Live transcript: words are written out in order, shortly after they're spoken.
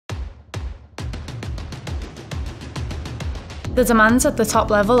The demands at the top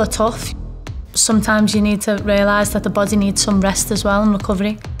level are tough. Sometimes you need to realise that the body needs some rest as well and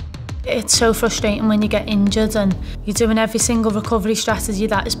recovery. It's so frustrating when you get injured and you're doing every single recovery strategy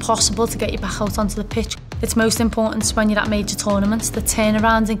that is possible to get you back out onto the pitch. It's most important when you're at major tournaments. The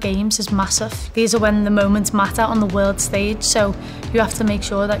turnaround in games is massive. These are when the moments matter on the world stage, so you have to make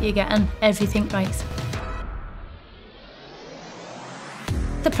sure that you're getting everything right.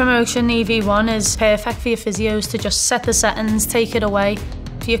 The ProMOTION EV1 is perfect for your physios to just set the settings, take it away.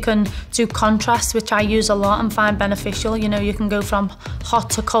 You can do contrast, which I use a lot and find beneficial. You know, you can go from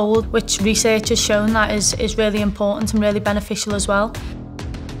hot to cold, which research has shown that is really important and really beneficial as well.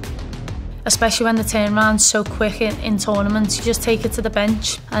 Especially when the turnaround's so quick in tournaments, you just take it to the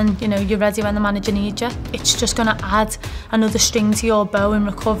bench and you know you're ready when the manager needs you. It's just going to add another string to your bow in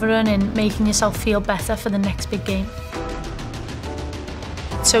recovering and making yourself feel better for the next big game.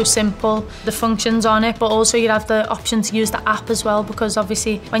 It's so simple, the functions on it, but also you have the option to use the app as well, because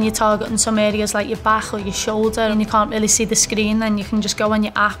obviously when you're targeting some areas like your back or your shoulder and you can't really see the screen, then you can just go on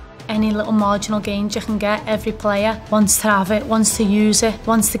your app. Any little marginal gains you can get, every player wants to have it, wants to use it,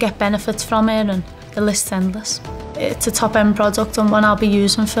 wants to get benefits from it, and the list's endless. It's a top-end product and one I'll be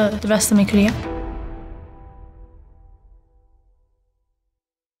using for the rest of my career.